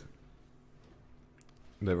 Wait.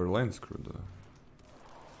 They were land screwed though.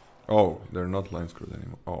 Oh, they're not land screwed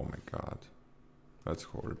anymore. Oh my god. That's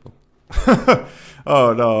horrible.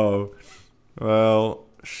 Oh no. Well,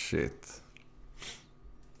 shit.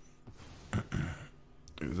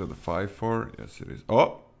 Is that a 5-4? Yes, it is.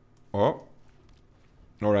 Oh! Oh!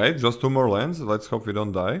 Alright, just 2 more lands. Let's hope we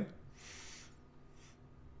don't die.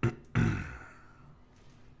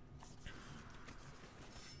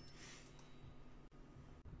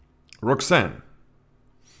 Roxanne.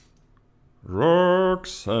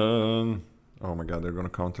 Roxanne. Oh my god, they're gonna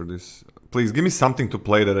counter this. Please, give me something to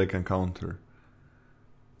play that I can counter.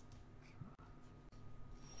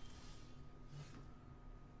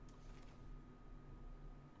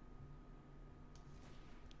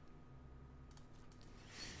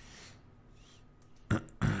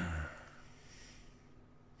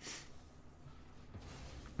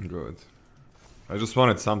 Good. I just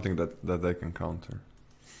wanted something that they can counter.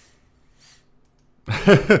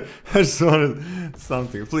 I just wanted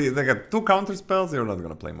something. Please, they got 2 counter spells, you're not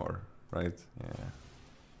gonna play more, right? Yeah.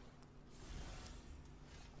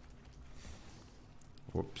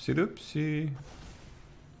 Whoopsie doopsie.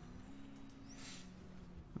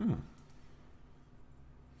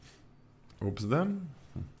 Oops then.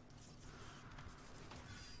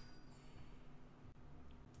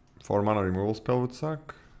 4 mana removal spell would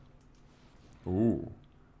suck. Ooh.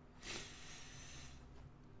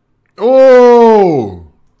 Oh!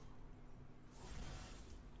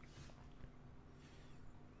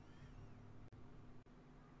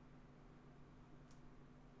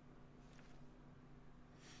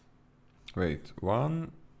 Wait,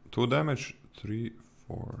 1, 2 damage, 3,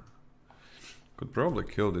 4. Could probably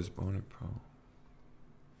kill this Bonnie Pow.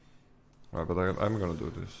 Right, but I'm gonna do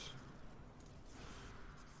this.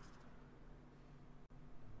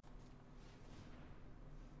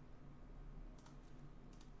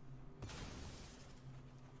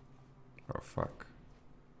 Oh fuck.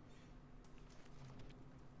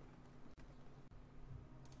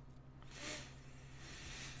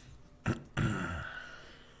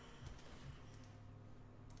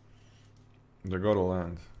 They got to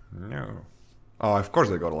land. No. Oh, of course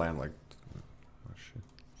they got to land like... Oh shit.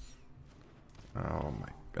 Oh my...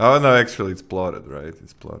 Oh no, actually it's plotted, right?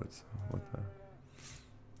 It's plotted, so what the...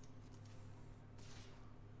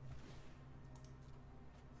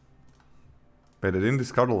 Wait, they didn't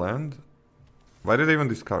discard a land? Why did they even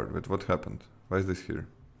discard? Wait, what happened? Why is this here?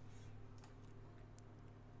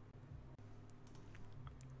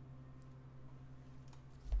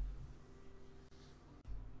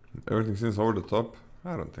 Everything seems over the top?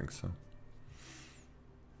 I don't think so.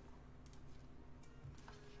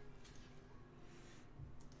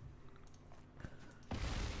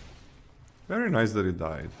 Very nice that he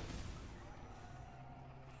died.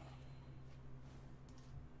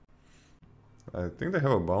 I think they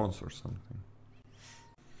have a bounce or something.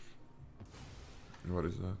 What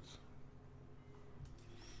is that?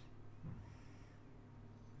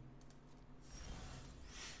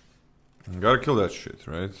 Gotta kill that shit,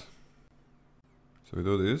 right? So we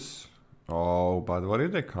do this. Oh, but what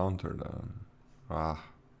did they counter then? Ah.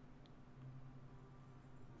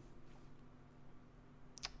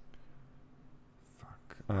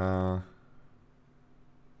 Fuck.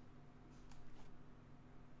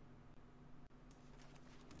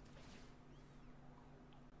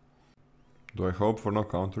 Do I hope for no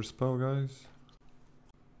counter spell, guys?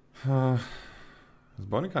 This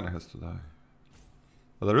Bonnie kinda has to die.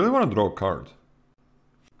 But I really want to draw a card.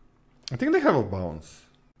 I think they have a bounce.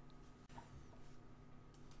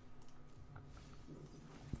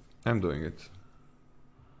 I'm doing it.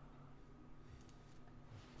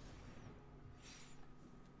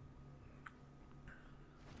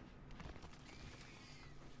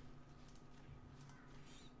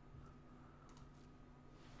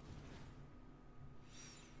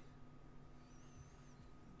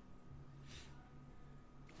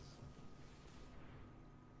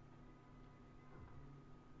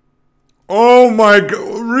 Oh my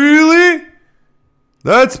god, really?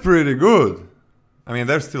 That's pretty good. I mean,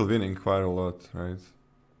 they're still winning quite a lot, right?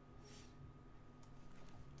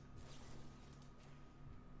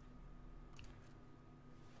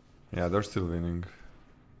 Yeah, they're still winning.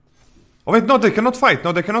 Oh wait, no, they cannot fight.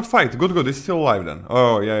 No, they cannot fight. Good, good, it's still alive then.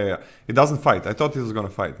 Oh, yeah, yeah. It doesn't fight. I thought it was gonna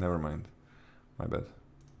fight. Never mind. My bad.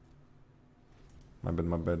 My bad,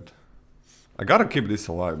 my bad. I gotta keep this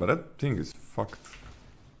alive, but that thing is fucked.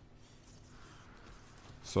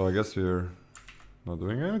 So I guess we're not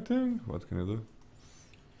doing anything? What can you do?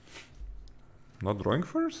 Not drawing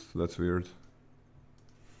first? That's weird.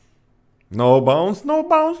 No bounce, no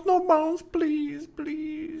bounce, no bounce, please,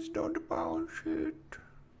 please, don't bounce it.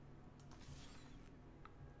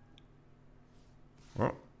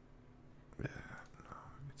 Oh. Yeah, no,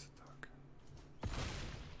 it's a dog.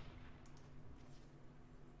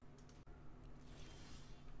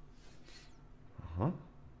 Uh-huh.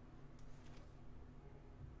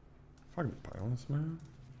 Fuck the pylons, man.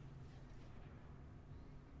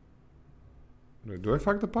 Do I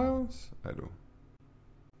fuck the pylons? I do.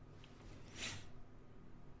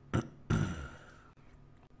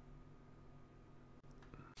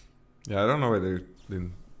 Yeah, I don't know why they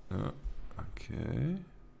didn't. Okay.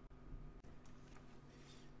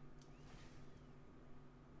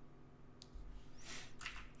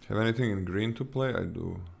 Have anything in green to play? I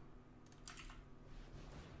do.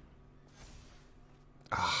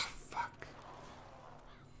 Ah, fuck.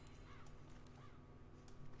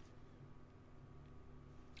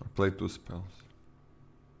 I played 2 spells.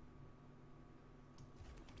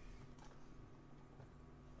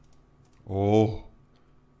 Oh.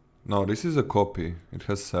 No, this is a copy. It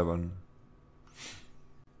has 7.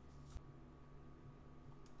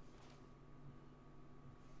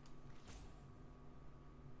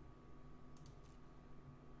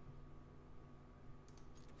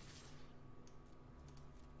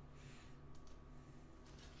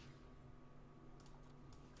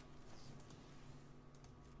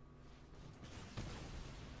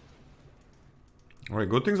 Alright,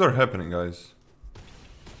 good things are happening, guys.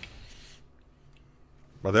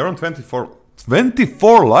 But they're on 24.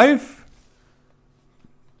 24 life?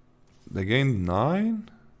 They gained 9?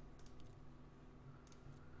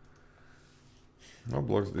 No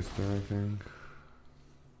blocks this turn, I think.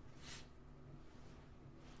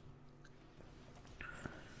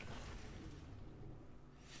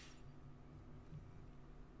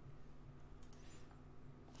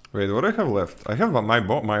 Wait, what do I have left? I have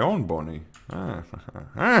my own Bonnie. Ah.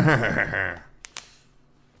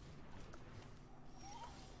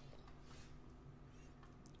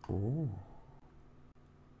 Oh.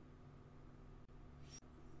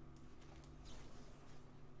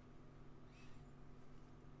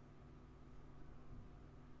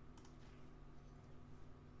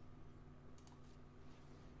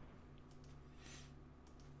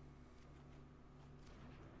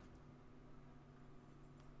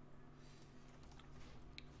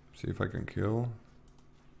 See if I can kill.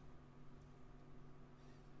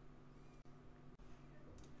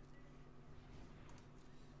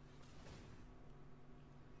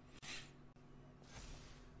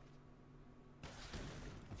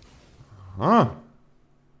 Huh?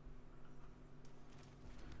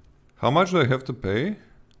 How much do I have to pay?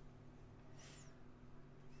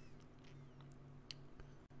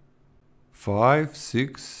 Five,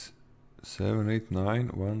 6, 7, 8, 9.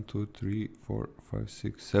 1, 2, 3, 4, 5,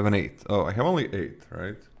 6, 7, 8. Oh, I have only 8,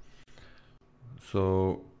 right?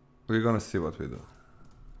 So we're gonna see what we do.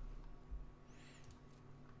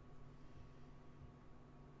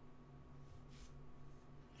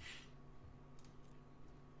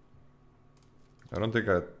 I don't think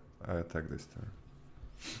I attack this turn.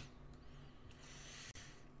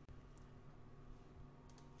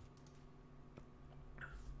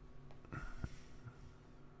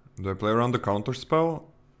 Do I play around the counter spell?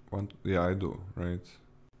 Yeah, I do, right?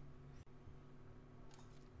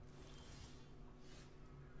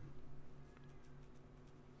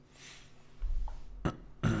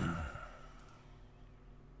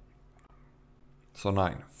 So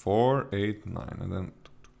 9. 4, 8, 9, and then...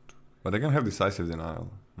 But I can have decisive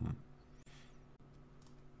denial.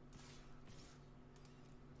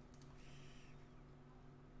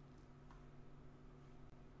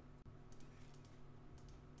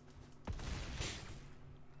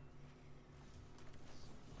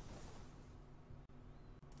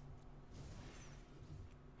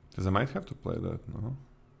 Because I might have to play that, no?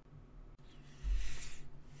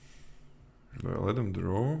 Do I let him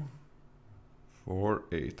draw? 4,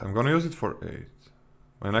 8. I'm gonna use it for 8.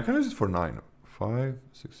 And I can use it for 9. 5,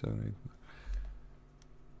 6, 7, 8.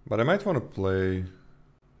 But I might want to play...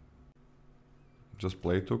 Just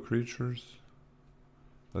play 2 creatures.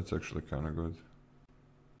 That's actually kind of good.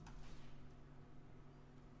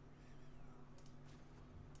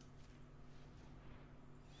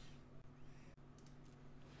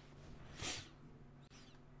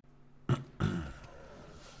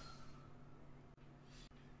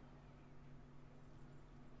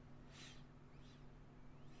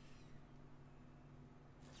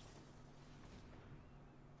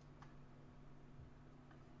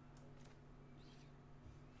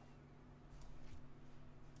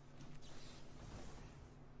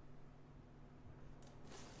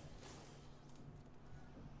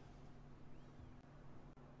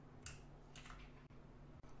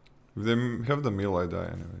 If they have the mill, I die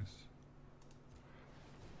anyways.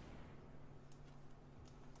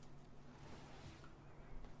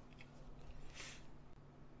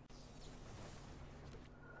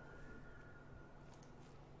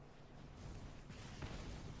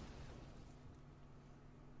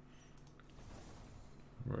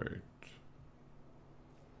 Wait.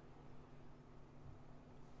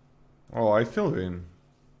 Oh, I still win.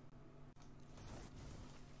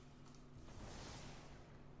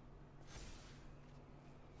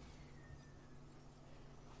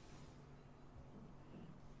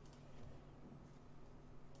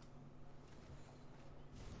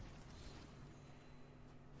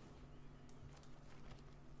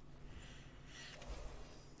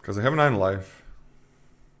 Because I have 9 life.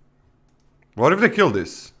 What if they kill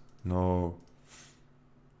this? No.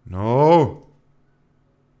 No!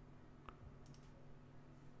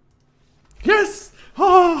 Yes!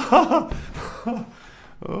 Oh!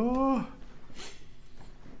 Oh!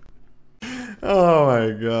 Oh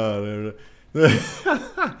my god.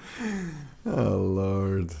 Oh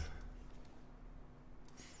lord.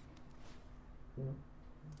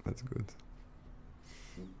 That's good.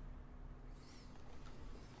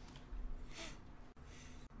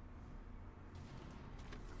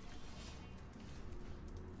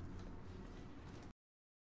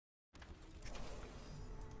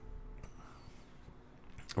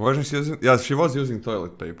 Wasn't she using? Yeah, she was using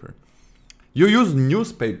toilet paper. You use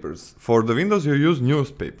newspapers. For the windows, you use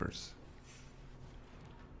newspapers.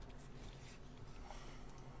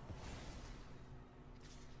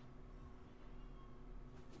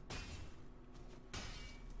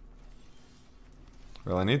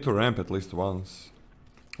 Well, I need to ramp at least once.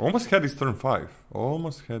 Almost had this turn 5.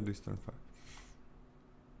 Almost had this turn 5.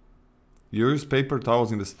 You use paper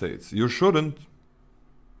towels in the States. You shouldn't.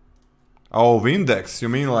 Oh, Windex. You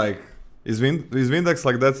mean like... Is Windex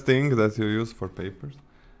like that thing that you use for papers?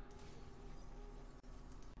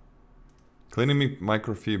 Cleaning me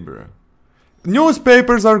microfiber.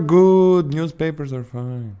 Newspapers are good. Newspapers are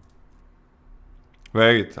fine.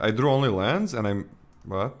 Wait, I drew only lands and I'm...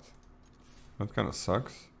 What? That kind of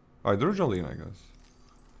sucks. Oh, I drew Jolene, I guess.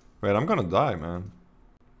 Wait, I'm gonna die, man.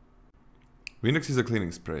 Windex is a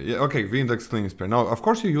cleaning spray. Yeah, okay, Windex cleaning spray. Now, of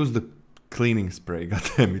course you use the cleaning spray. God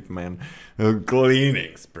damn it, man. A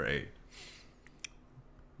cleaning spray.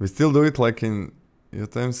 We still do it like in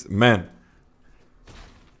times. Man.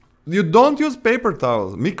 You don't use paper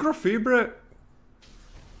towels. Microfibre.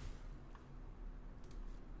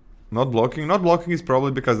 Not blocking. Not blocking is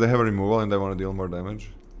probably because they have a removal and they want to deal more damage.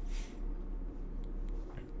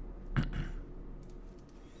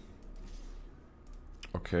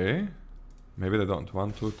 Okay. Maybe they don't.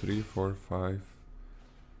 1, 2, 3, 4, 5.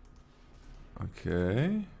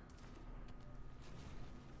 Okay.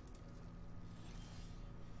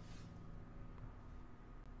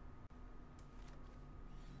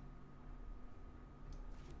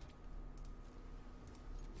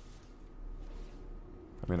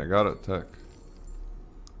 I mean, I gotta attack.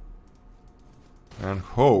 And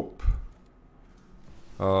hope.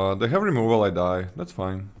 They have removal, I die. That's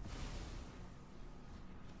fine.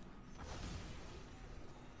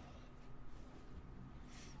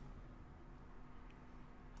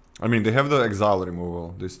 I mean, they have the exile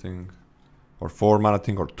removal, this thing. Or 4 mana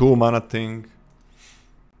thing, or 2 mana thing.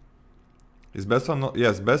 Is best one not?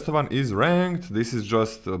 Yes, best one is ranked. This is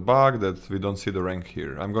just a bug that we don't see the rank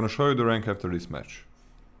here. I'm gonna show you the rank after this match.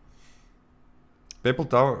 Paper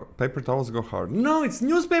towels go hard. No, it's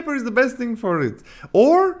newspaper is the best thing for it.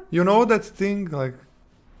 Or, you know that thing like...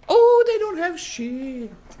 Oh, they don't have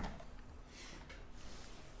shit.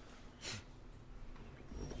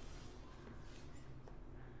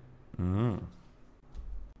 Mm.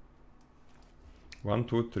 1,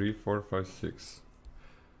 2, 3, 4, 5, 6.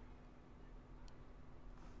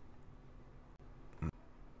 I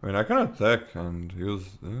mean, I can attack and use...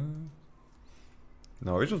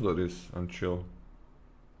 No, we just do this and chill.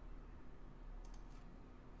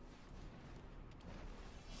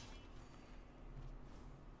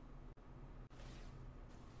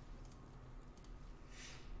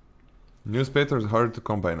 Newspapers are hard to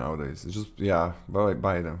come by nowadays. It's just, yeah,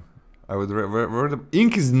 buy them. I would where the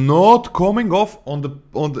ink is not coming off on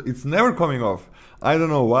the it's never coming off. I don't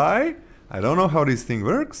know why. I don't know how this thing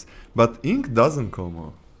works, but ink doesn't come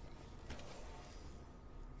off.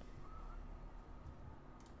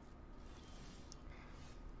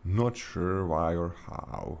 Not sure why or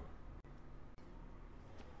how.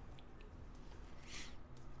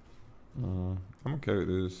 I'm okay with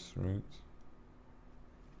this, right?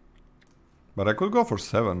 But I could go for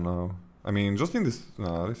 7 now. I mean, just in this...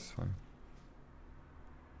 No, this is fine.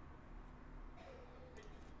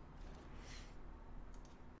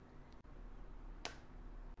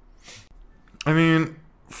 I mean,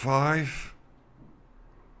 5...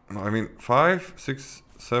 No, I mean, 5, 6,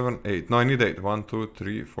 7, 8. No, I need 8. 1, 2,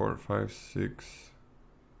 3, 4, 5, 6...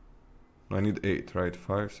 No, I need 8, right?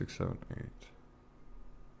 5, 6, 7, 8.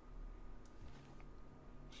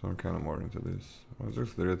 So I'm kind of more into this. I'll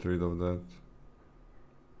just get rid of that.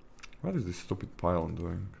 What is this stupid pylon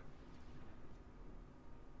doing?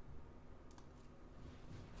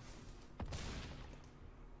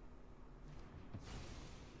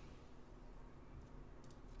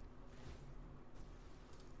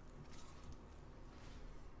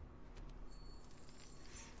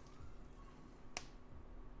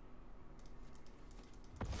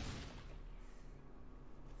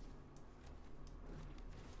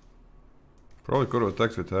 Probably could have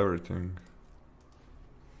attacked with everything.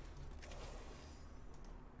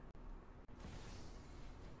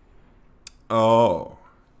 Oh.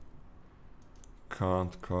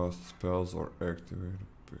 Can't cast spells or activate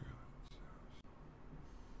abilities.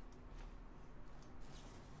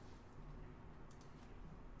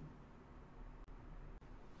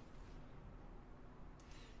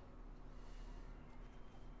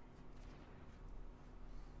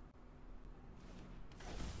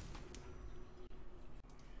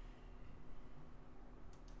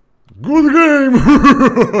 Good game!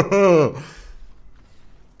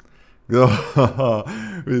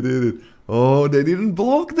 We did it. Oh, they didn't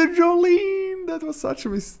block the Jolene! That was such a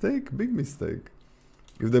mistake. Big mistake.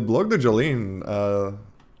 If they block the Jolene,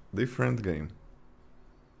 different game.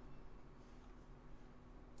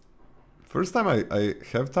 First time I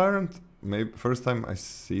have Tyrant, maybe first time I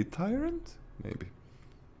see Tyrant? Maybe.